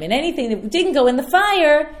b'mayim. And anything that didn't go in the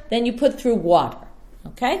fire, then you put through water.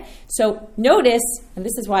 Okay, so notice, and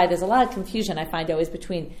this is why there's a lot of confusion I find always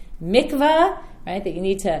between mikvah, right, that you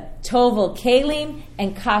need to tovel kelim,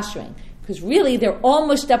 and kashering. Because really, they're all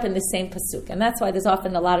mushed up in the same pasuk. And that's why there's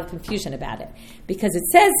often a lot of confusion about it. Because it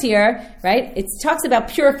says here, right, it talks about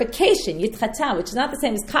purification, yitchata, which is not the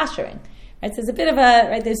same as kashering. Right, so there's a bit of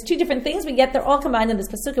right, there's two different things, but yet they're all combined in this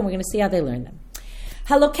pasuk, and we're going to see how they learn them.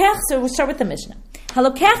 Halokech, so we'll start with the Mishnah.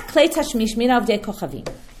 Halokech klei tashmish min avdei kochavim.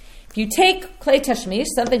 If you take klei tashmish,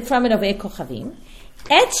 something from an avdei kochavim,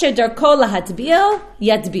 et shedarko lahatbil,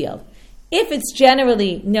 yadbil. If it's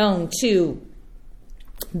generally known to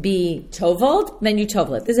be toveled, then you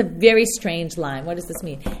tovel it. This is a very strange line. What does this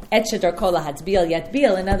mean? Et shedarko lahatbil,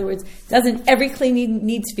 yadbil. In other words, doesn't every kli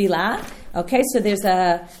need tefillah? Okay, so there's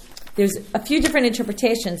a few different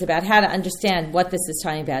interpretations about how to understand what this is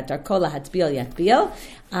talking about. Darko lahatbil, yadbil.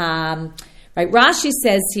 Right, Rashi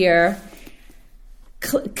says here,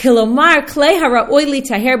 Kilomar klei hara'oi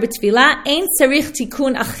litaher b'tefillah ein tzarich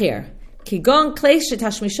tikun acher. Kigon klei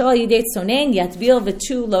shetashmisho al yidei tzonein yadbil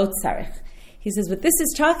v'tu lo tzarich. He says, what this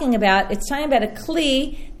is talking about, it's talking about a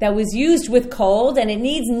kli that was used with cold and it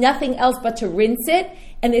needs nothing else but to rinse it.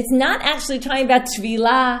 And it's not actually talking about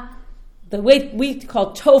tefillah, the way we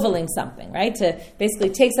call toveling something, right? To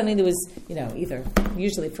basically take something that was, either,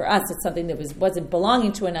 usually for us, it's something that wasn't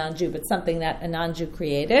belonging to a non-Jew, but something that a non-Jew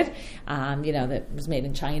created, that was made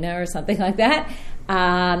in China or something like that.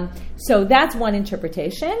 So that's one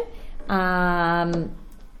interpretation.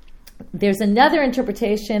 There's another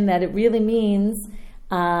interpretation that it really means,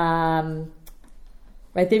 right?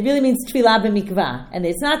 It really means tefillah b'mikvah, and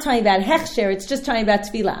it's not talking about hechsher; it's just talking about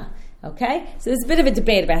tefillah. Okay, so there's a bit of a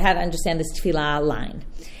debate about how to understand this tefillah line.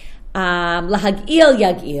 Lahagil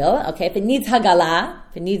yagil. Okay, if it needs hagalah,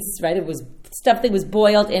 if it needs, right, it was stuff that was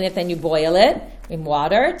boiled in it, then you boil it in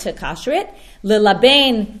water to kasher it.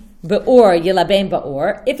 Lilabein be'or yilabein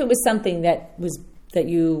be'or. If it was something that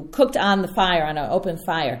you cooked on the fire, on an open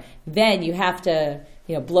fire, then you have to,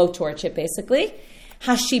 blowtorch it basically.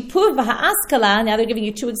 Hashipud v'ha'askala, now they're giving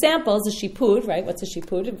you two examples. A shipud, right? What's a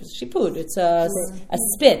shipud? It's a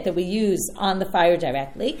spit that we use on the fire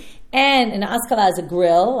directly. And an askala is a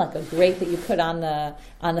grill, like a grate that you put on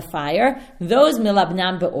the fire. Those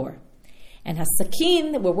milabnam be'or. And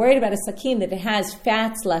hasakin, we're worried about a sakin that it has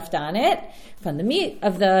fats left on it from the meat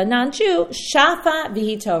of the non-Jew. Shafa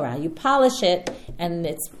v'hi Torah. You polish it, and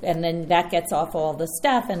then that gets off all the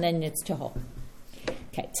stuff, and then it's tahor.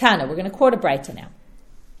 Okay, Tana, we're going to quote a Braita now.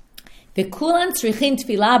 V'kulan tzrichin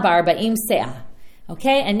tefillah b'arba'im se'ah.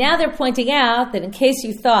 Okay, and now they're pointing out that in case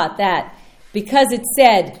you thought that because it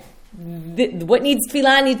said what needs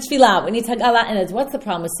tefillah, what needs hagala, and what's the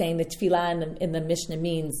problem with saying that tefillah in the Mishnah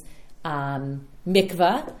means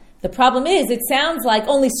mikvah? The problem is, it sounds like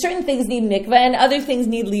only certain things need mikvah and other things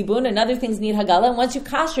need libun and other things need hagala, and once you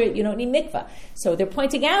kasher it, you don't need mikvah. So they're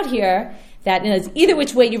pointing out here that either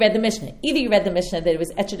which way you read the Mishnah. Either you read the Mishnah that it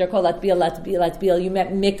was etcheder kol latbil, you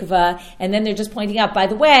meant mikvah, and then they're just pointing out, by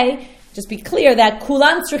the way, just be clear that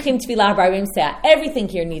kulam tzrichim tefillah b'arim se'ah. Everything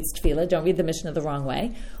here needs tefillah. Don't read the Mishnah the wrong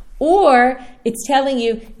way. Or it's telling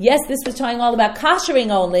you, yes, this was talking all about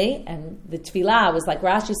kashering only, and the tefillah was like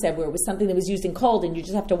Rashi said, where it was something that was used in cold, and you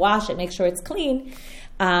just have to wash it, make sure it's clean.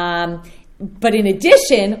 But in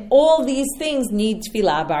addition, all these things need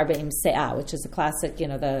tefillah b'arba'im se'ah, which is a classic,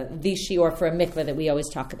 the shiur for a mikveh that we always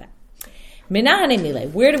talk about. Minahane mile,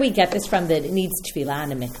 where do we get this from that it needs tefillah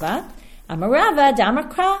and a mikveh? Amarava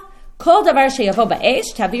damakra. Kol davar sheyavo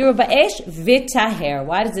ba'esh, taviru ba'esh, vitaher.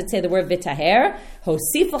 Why does it say the word vitaher?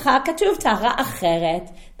 Hosif l'cha katuv tara acheret.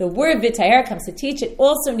 The word vitaher comes to teach it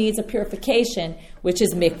also needs a purification, which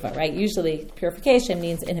is mikvah, right? Usually purification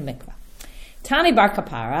means in a mikvah. Tani bar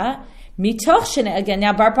kapara, mitoch shene, again,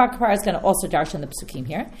 now bar kapara is going to also darshan the psukim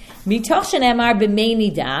here. Mitoch shenemar b'mei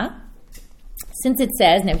nida, since it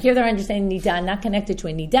says, now here they're understanding nida, not connected to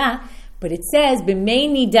a nida, but it says, b'mei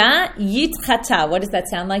nida yitchata. What does that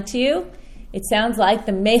sound like to you? It sounds like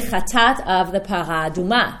the mechatat of the para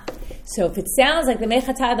aduma. So if it sounds like the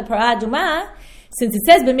mechatat of the para aduma, since it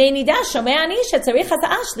says b'mei nida shomei ani shetzarich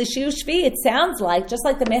hata'ash l'shiu shvi, it sounds like, just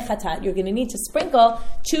like the mechatat, you're going to need to sprinkle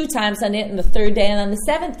 2 times on it on the 3rd day and on the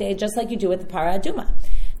 7th day, just like you do with the para aduma.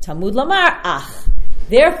 Talmud lamar ach.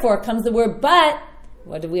 Therefore comes the word but.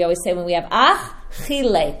 What do we always say when we have ach?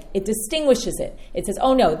 Chilek. It distinguishes it. It says,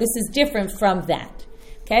 oh no, this is different from that.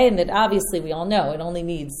 Okay? And that obviously we all know it only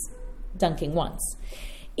needs dunking once.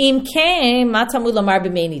 Im kein matamud lamar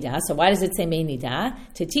b'mei nida. So why does it say mei nida?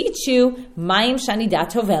 To teach you, mayim shanida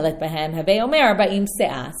tovelet bahem have omer ba'im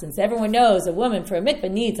se'ah. Since everyone knows a woman for a mikvah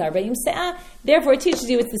needs arba'im se'ah, therefore it teaches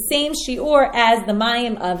you it's the same shiur as the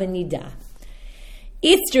mayim of a nida.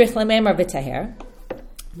 Itzrich lamemar v'taher.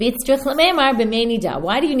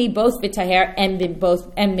 Why do you need both vitaher and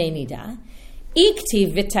meinida?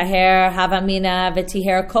 Iktiv vitaher havamina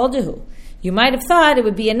v'tiher koldehu. You might have thought it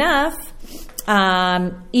would be enough,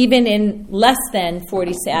 even in less than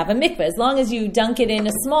 40 se'ah a mikveh. As long as you dunk it in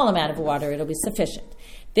a small amount of water, it'll be sufficient.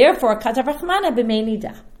 Therefore, katav rachmana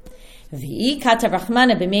b'meinida. V'i katav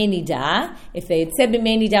rachmana b'meinida. If they had said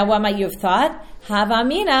b'meinida, what might you have thought?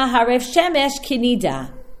 Havamina harev shemesh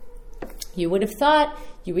kinida. You would have thought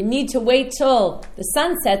you would need to wait till the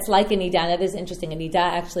sun sets like a nida. That is interesting. A nida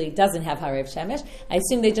actually doesn't have harev shemesh. I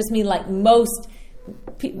assume they just mean like most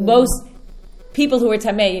people who are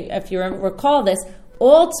tamei, if you recall this,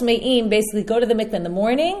 all tmeim basically go to the mikveh in the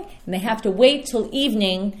morning and they have to wait till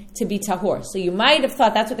evening to be tahor. So you might have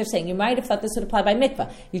thought, that's what they're saying, you might have thought this would apply by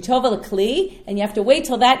mikveh. You tovel a kli and you have to wait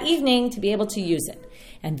till that evening to be able to use it.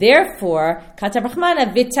 And therefore, katav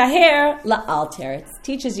rachmana vitaher la'alter. It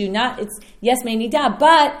teaches you not, it's yes may nida,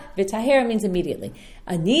 but vitaher means immediately.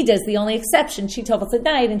 A nida is the only exception. She tovels at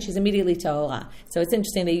night and she's immediately tahora. So it's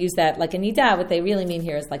interesting they use that like a nida. What they really mean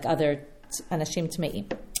here is like other anashim tmeim.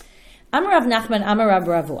 Amar Rav Nachman, Amar Rav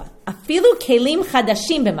Ravua. Afilu kelim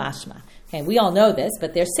chadashim b'mashma. Okay, we all know this,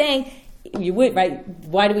 but they're saying, you would, right?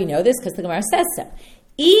 Why do we know this? Because the Gemara says so.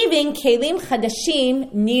 Even kelim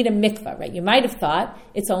chadashim need a mikvah, right? You might have thought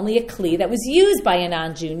it's only a kli that was used by a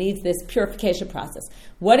non-Jew, needs this purification process.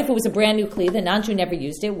 What if it was a brand new kli, the non-Jew never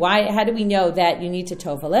used it? Why? How do we know that you need to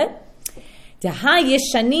tovel it?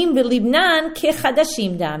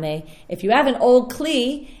 If you have an old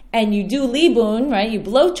kli and you do libun, right, you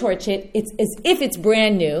blowtorch it, it's as if it's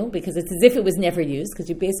brand new, because it's as if it was never used, because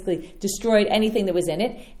you basically destroyed anything that was in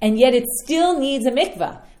it, and yet it still needs a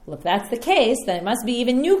mikvah. Well, if that's the case, then it must be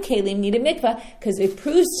even new kelim need a mikvah, because it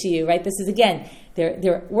proves to you, right, this is again,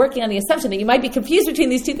 they're working on the assumption that you might be confused between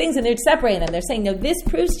these two things and they're separating them. They're saying, no, this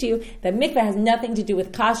proves to you that mikvah has nothing to do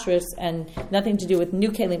with kashrus and nothing to do with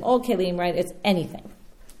new kelim, old kelim, right, it's anything.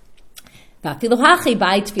 Right?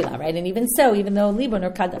 And even so, even though libun or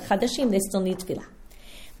chadashim, they still need tefillah.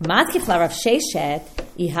 Now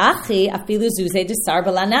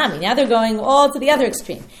they're going all to the other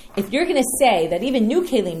extreme. If you're going to say that even new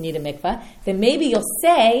kelim need a mikvah, then maybe you'll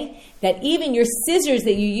say that even your scissors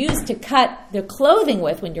that you use to cut the clothing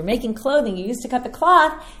with, when you're making clothing, you use to cut the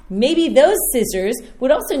cloth, maybe those scissors would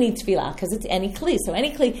also need tefillah, because it's any kli. So any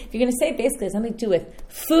kli, if you're going to say basically it's something to do with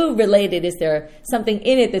food related, is there something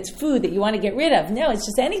in it that's food that you want to get rid of? No, it's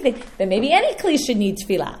just anything, then maybe any kli should need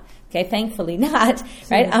tefillah. Okay, thankfully not,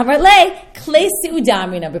 right? Amar le, klei seuda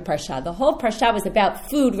amrina b'parsha. The whole parsha was about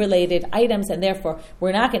food-related items, and therefore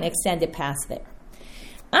we're not going to extend it past there.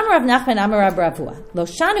 Amar Rav Nachman, Amar Rav Ravua, lo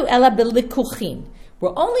shanu ela b'likuchin.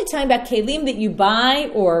 We're only talking about kelim that you buy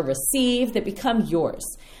or receive that become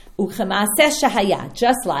yours. Uchemaaseh shahaya,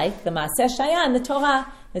 just like the maaseh shahaya in the Torah,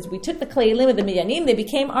 as we took the kelim of the minyanim, they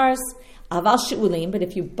became ours. Aval she'ulim, but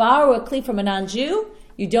if you borrow a kli from a non-Jew,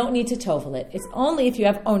 you don't need to tovel it. It's only if you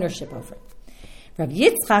have ownership over it. Rav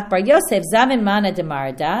Yitzchak bar Yosef zaven mana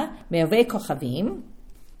demarda me'ovei kochavim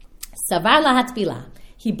savar lahatbila.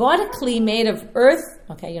 He bought a kli made of earth.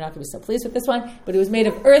 Okay, you're not going to be so pleased with this one, but it was made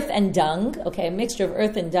of earth and dung. Okay, a mixture of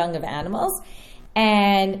earth and dung of animals,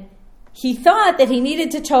 and he thought that he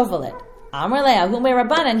needed to tovel it. Amar le'ahume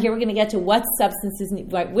rabbanan. Here we're going to get to what substances,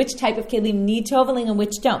 which type of kelim need toveling and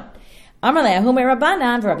which don't. Amar le'ahume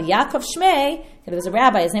rabbanan. Rabbi Yaakov Shmei. There was a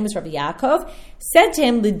rabbi. His name was Rabbi Yaakov. Said to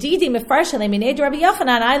him, "L'didi mefarsha le'minei Rabbi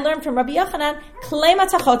Yochanan." I learned from Rabbi Yochanan, "Klei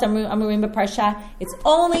matachot amurim b'parsha." It's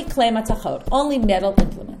only klei matachot, only metal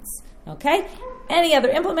implements. Okay, any other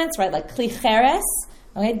implements, right? Like kli cheres,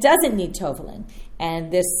 okay, doesn't need toveling,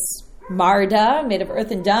 and this marda made of earth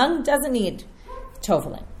and dung doesn't need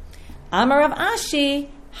toveling. Amar Rav Ashi,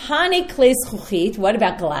 hani klei zchuchit. What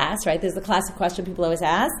about glass? Right? This is the classic question people always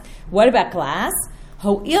ask. What about glass?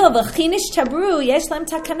 Ho'il v'chinish tabru yesh lem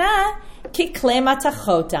takana ki klei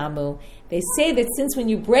matachot amu. They say that since when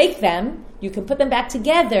you break them, you can put them back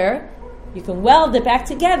together, you can weld it back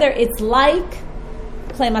together, it's like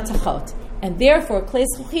klei matachot. And therefore, klei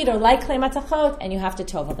zchuchit are like klei matachot, and you have to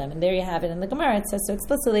tovel them. And there you have it in the Gemara. It says so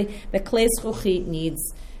explicitly that klei zchuchit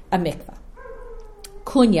needs a mikvah.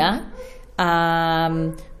 Kunya.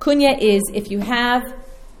 Kunya is if you have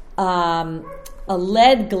a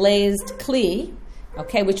lead glazed kli,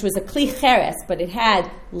 okay, which was a kli cheres, but it had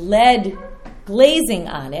lead glazing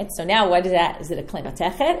on it. So now what is that? Is it a klei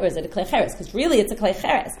matechet or is it a klei cheres? Because really it's a klei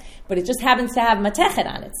cheres, but it just happens to have matechet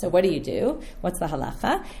on it. So what do? What's the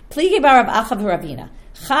halacha? Pligi bar Rav Acha v'Ravina.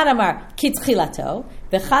 Chad amar kitchilato,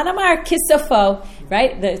 v'chad amar kisofo.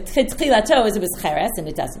 Right? The kitchilato is it was cheres and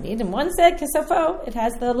it doesn't need, and one said kisofo, it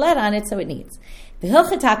has the lead on it, so it needs. The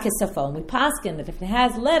hilchata kisofo, and we paskin that if it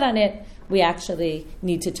has lead on it, we actually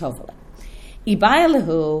need to tovel it.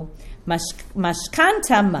 Ibayalehu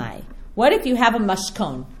mashkanta mai. What if you have a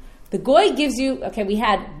mashkon? The goy gives you, okay, we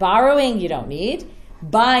had borrowing you don't need,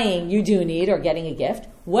 buying you do need, or getting a gift.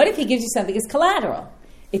 What if he gives you something as collateral?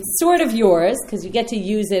 It's sort of yours, because you get to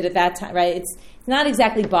use it at that time, right? It's not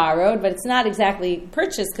exactly borrowed, but it's not exactly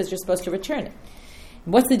purchased, because you're supposed to return it.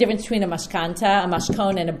 What's the difference between a mashkanta, a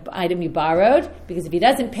mashkon, and an item you borrowed? Because if he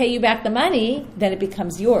doesn't pay you back the money, then it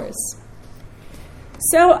becomes yours.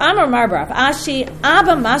 So, Amar Marbrav, Ashi,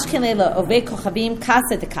 Abba Mashkinela Ove Kochavim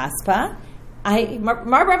Kasa de Kaspa.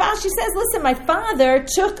 Marbrav Ashi says, listen, my father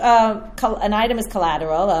took an item as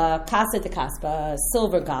collateral, a Kasa de Kaspa, a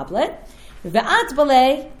silver goblet, Ve'at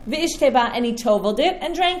Bale, Ve'ishteba, and he toveled it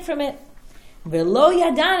and drank from it. Ve'lo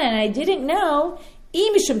Yadan, and I didn't know, does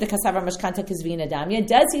he say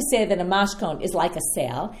that a mashkon is like a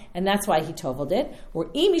sail, and that's why he toveled it? Or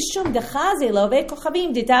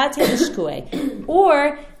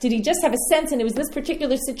did he just have a sense, and it was this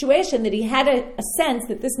particular situation that he had a sense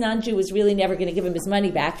that this non-Jew was really never going to give him his money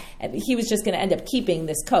back, and he was just going to end up keeping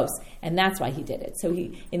this kos, and that's why he did it. So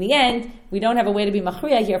in the end, we don't have a way to be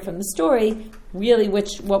machriya here from the story, really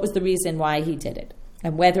what was the reason why he did it,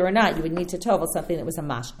 and whether or not you would need to tovel something that was a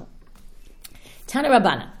mashkon. Tana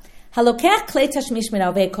Rabbana. Halokech klei tashmish min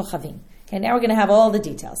avei kochavim. Okay, now we're going to have all the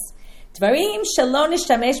details. Dvarim shelo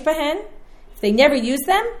nishtamesh behen. If they never use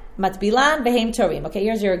them, matbilan v'heim torim. Okay,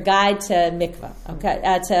 here's your guide to mikvah. Okay,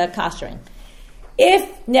 to kashering.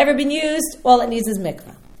 If never been used, all it needs is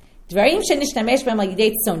mikvah. Dvarim shenishtamesh behen al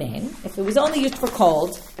yidei tzonein. If it was only used for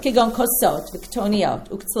cold, kigon kosot v'ktoniot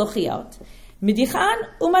u'ktzlochiot, midichan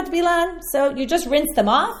u'matbilan. So you just rinse them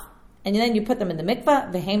off, and then you put them in the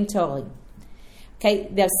mikvah v'heim torim. Okay,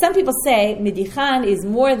 now some people say midichan is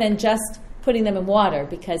more than just putting them in water,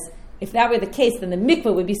 because if that were the case, then the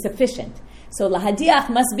mikvah would be sufficient. So lahadiach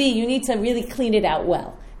must be, you need to really clean it out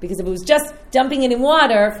well. Because if it was just dumping it in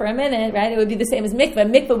water for a minute, right, it would be the same as mikvah.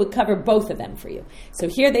 Mikvah would cover both of them for you. So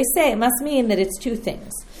here they say it must mean that it's two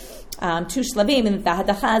things. Two shlavim, and that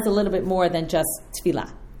the hadacha is a little bit more than just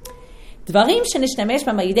tefillah. Dvarim shenishtamesh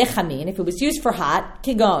b'mayidei chamin, if it was used for hot,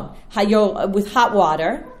 kigon, with hot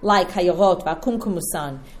water, like hayorot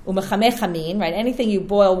v'akumkumusan, umechameh chamin, right, anything you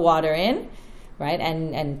boil water in, right,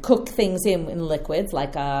 and cook things in liquids,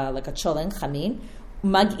 like a cholin, chamin,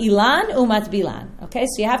 magilan umatbilan, okay,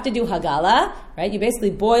 so you have to do hagala, right, you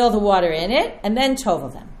basically boil the water in it, and then tovel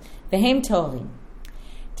them. V'heim tolim.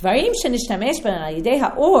 Dvarim shenishtamesh ben al yedei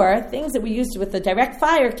ha'or, things that we used with the direct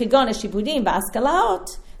fire, kigon shibudim v'askalaot,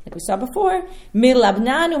 like we saw before,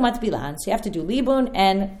 milabnan umatbilan. So you have to do libun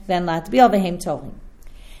and then latbil v'hem toveling.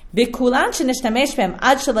 V'kulan shenishtamesh b'hem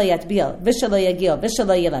ad shelo yatbil v'shelo yagil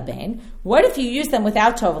v'shelo yilaben. What if you use them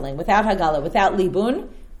without toveling, without hagala, without libun?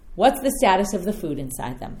 What's the status of the food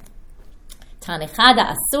inside them? Tani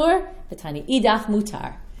chada asur, v'tani idach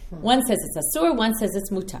mutar. One says it's asur, one says it's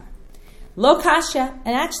mutar. Lo kasha,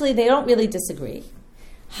 and actually they don't really disagree.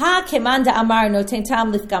 Ha kemanda amar noten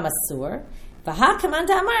tam lifgam asur, v'ha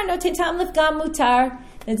kemanda amar noten tam lifgam mutar.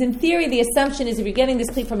 And in theory, the assumption is if you're getting this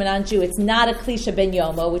kli from a non-Jew, it's not a klisha ben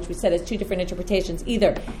yomo, which we said has two different interpretations.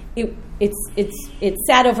 Either it's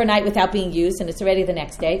sat overnight without being used and it's already the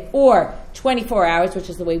next day, or 24 hours, which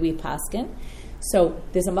is the way we paskin. So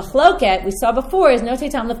there's a machloket we saw before is no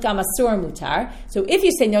tam lifgam asur mutar. So if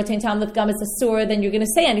you say no tam lifgam is asur, then you're going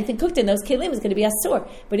to say anything cooked in those kelim is going to be asur.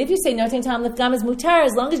 But if you say no tam lifgam is mutar,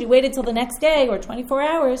 as long as you waited till the next day or 24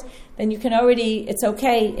 hours, then you can it's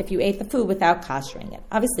okay if you ate the food without kashering it.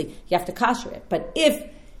 Obviously, you have to kasher it. But if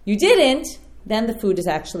you didn't, then the food is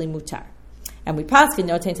actually mutar. And we paskin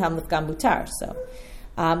no tam lifgam mutar. So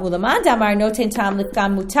ulamad amar no tam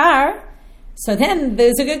lifgam mutar. So then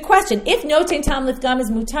there's a good question. If noten tam lifgam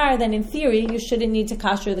is mutar, then in theory you shouldn't need to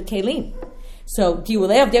kasher the kelim. So how could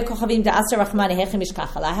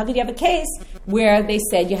you have a case where they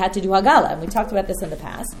said you had to do hagala? And we talked about this in the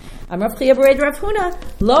past. Amar Chia Bered Rav Huna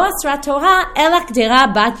lo asra Torah elak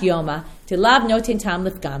dera bat yoma tilav noten tam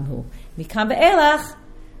lifgamhu mikam ve'elach.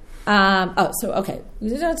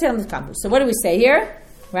 So what do we say here?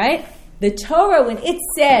 Right? The Torah, when it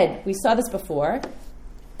said, we saw this before.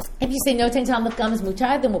 If you say no ten tam lifgam is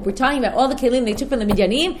mutar, then what we're talking about, all the kelim they took from the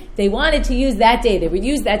Midyanim, they wanted to use that day. They were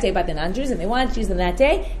used that day by the non-Jews, and they wanted to use them that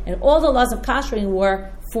day, and all the laws of kashering were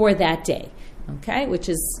for that day. Okay, which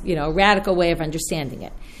is a radical way of understanding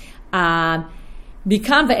it. Bikam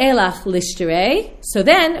ve'elach lishterei. So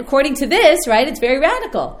then, according to this, right, it's very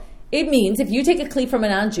radical. It means if you take a kli from a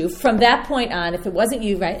non-Jew, from that point on, if it wasn't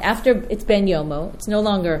you, right, after it's ben yomo, it's no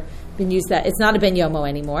longer been used that, it's not a ben yomo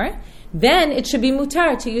anymore, then it should be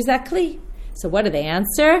mutar to use that kli. So what do they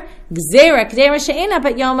answer? Gzera she'ena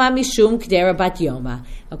bat yoma mishum kdera bat yoma.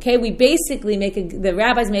 Okay, we basically the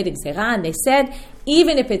rabbis made a gzera, and they said,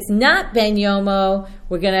 even if it's not ben yomo,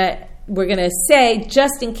 we're gonna say,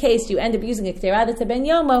 just in case you end up using a kdera that's a ben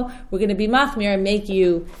yomo, we're gonna be machmir and make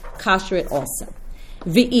you kasher it also.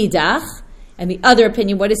 V'idach, and the other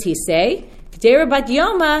opinion, what does he say? Kdera bat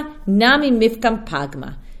yoma nami mifkam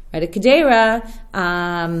pagma. Right, a kedera.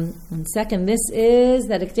 1 second. This is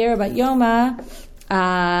that a kedera bat yoma.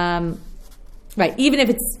 Right, even if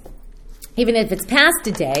it's past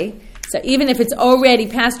a day, so even if it's already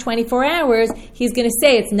past 24 hours, he's going to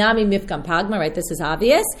say it's nami mifkam pagma. Right, this is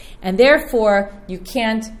obvious, and therefore you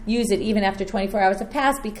can't use it even after 24 hours have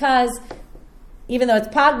passed because even though it's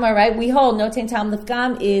pagma, right, we hold no ten tam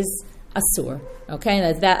lifgam is asur. Okay,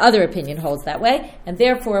 and that other opinion holds that way, and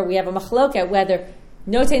therefore we have a machloket whether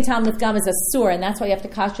noten tam lifgam is asur, and that's why you have to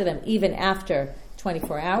kasher them even after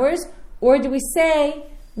 24 hours. Or do we say,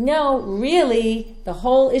 no, really, the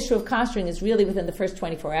whole issue of kashering is really within the first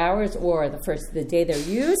 24 hours or the day they're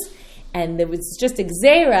used, and there was just a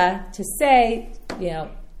gzera to say,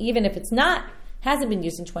 even if hasn't been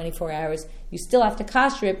used in 24 hours, you still have to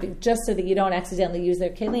kasher it, just so that you don't accidentally use their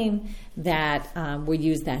kelim that were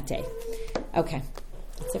used that day. Okay,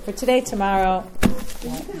 that's it for today. Tomorrow,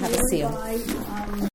 have a see you.